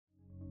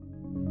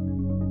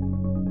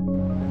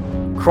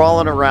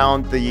Crawling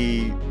around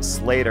the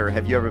Slater,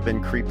 have you ever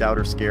been creeped out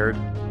or scared?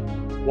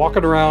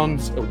 Walking around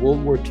a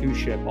World War II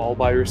ship all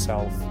by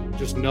yourself,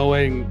 just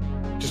knowing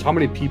just how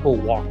many people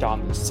walked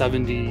on this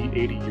 70,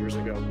 80 years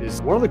ago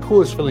is one of the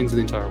coolest feelings in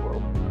the entire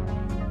world.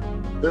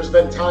 There's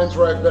been times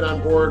where I've been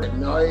on board at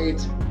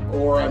night,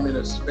 or I'm in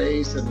a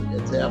space and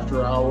it's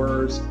after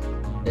hours,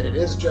 and it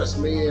is just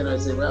me, and I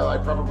say, well, I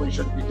probably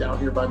shouldn't be down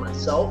here by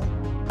myself.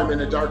 I'm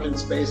in a darkened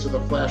space with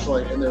a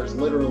flashlight, and there's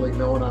literally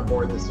no one on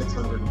board the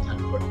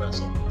 610-foot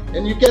vessel.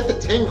 And you get the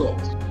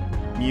tingles.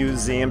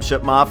 Museum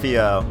Ship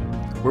Mafia,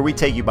 where we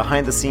take you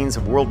behind the scenes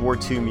of World War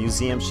II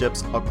museum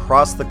ships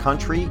across the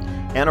country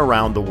and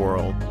around the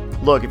world.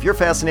 Look, if you're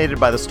fascinated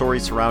by the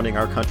stories surrounding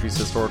our country's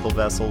historical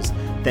vessels,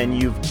 then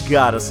you've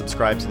got to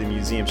subscribe to the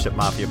Museum Ship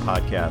Mafia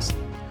podcast.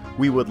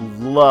 We would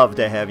love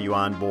to have you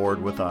on board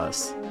with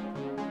us.